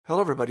Hello,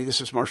 everybody. This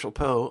is Marshall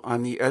Poe.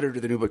 I'm the editor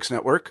of the New Books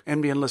Network.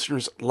 NBN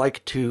listeners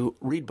like to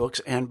read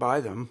books and buy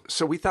them.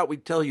 So we thought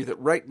we'd tell you that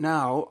right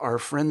now, our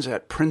friends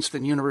at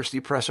Princeton University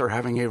Press are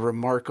having a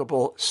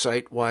remarkable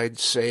site-wide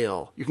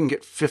sale. You can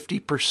get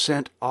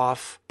 50%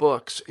 off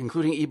books,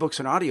 including ebooks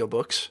and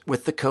audiobooks,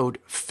 with the code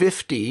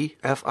 50,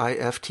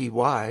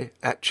 F-I-F-T-Y,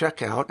 at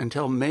checkout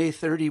until May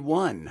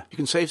 31. You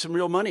can save some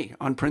real money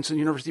on Princeton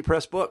University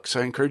Press books.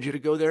 I encourage you to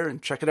go there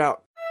and check it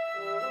out.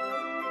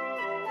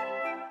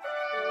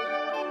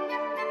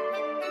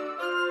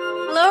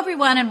 Hello,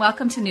 everyone, and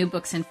welcome to New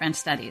Books in French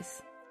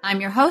Studies.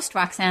 I'm your host,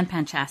 Roxanne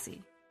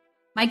Panchasi.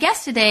 My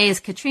guest today is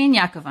Catherine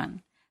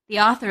Jacquevin, the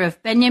author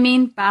of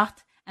Benjamin,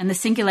 Barthes, and the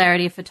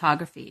Singularity of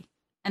Photography.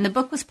 And the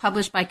book was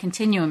published by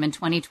Continuum in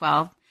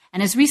 2012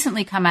 and has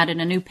recently come out in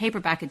a new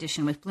paperback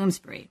edition with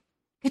Bloomsbury.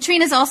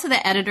 Catherine is also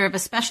the editor of a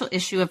special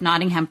issue of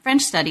Nottingham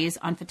French Studies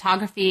on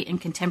photography in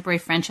contemporary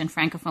French and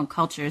Francophone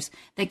cultures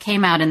that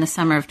came out in the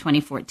summer of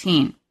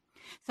 2014.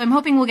 So I'm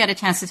hoping we'll get a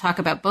chance to talk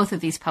about both of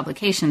these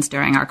publications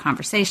during our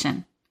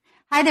conversation.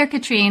 Hi there,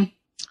 Catherine.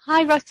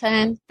 Hi,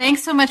 Roxanne.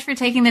 Thanks so much for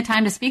taking the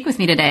time to speak with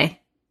me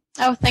today.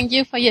 Oh, thank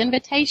you for your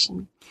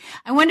invitation.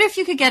 I wonder if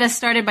you could get us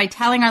started by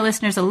telling our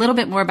listeners a little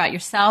bit more about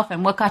yourself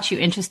and what got you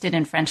interested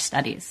in French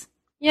studies.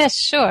 Yes,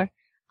 sure.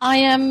 I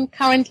am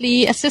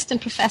currently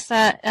assistant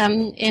professor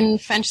in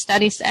French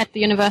studies at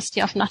the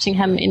University of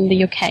Nottingham in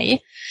the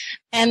UK.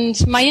 And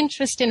my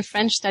interest in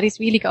French studies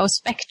really goes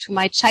back to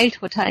my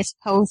childhood, I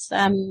suppose.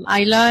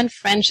 I learned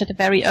French at a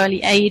very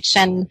early age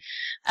and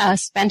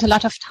spent a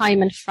lot of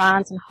time in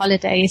France on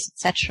holidays,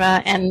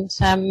 etc. And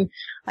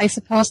I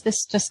suppose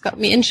this just got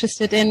me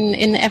interested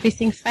in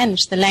everything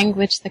French, the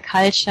language, the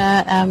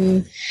culture.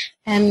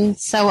 And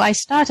so I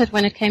started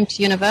when it came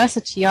to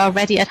university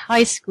already at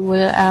high school.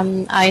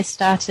 I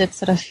started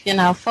sort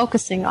of,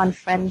 focusing on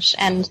French,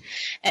 and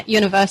at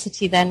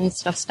university then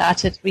sort of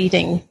started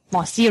reading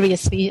more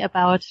seriously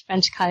about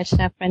French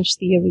culture, French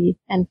theory,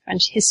 and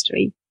French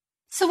history.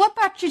 So what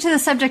brought you to the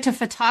subject of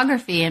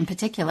photography in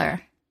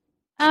particular?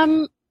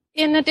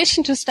 In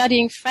addition to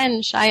studying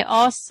French, I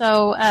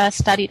also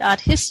studied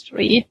art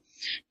history.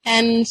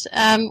 And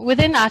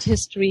within art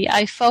history,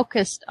 I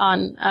focused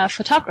on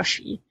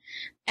photography.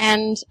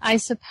 And I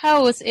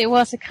suppose it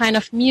was a kind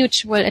of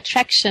mutual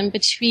attraction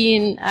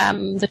between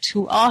the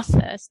two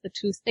authors, the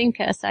two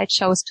thinkers I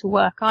chose to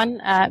work on,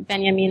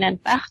 Benjamin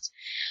and Barthes,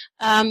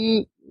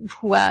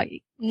 who are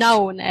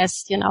known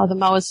as,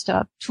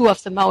 two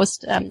of the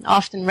most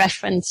often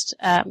referenced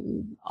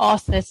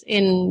authors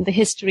in the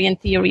history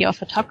and theory of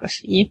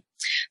photography.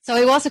 So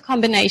it was a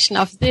combination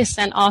of this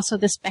and also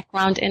this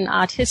background in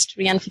art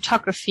history and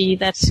photography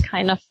that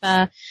kind of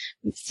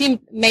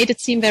made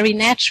it seem very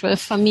natural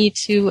for me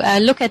to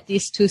look at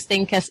these two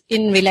thinkers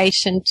in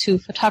relation to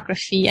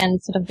photography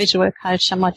and sort of visual culture more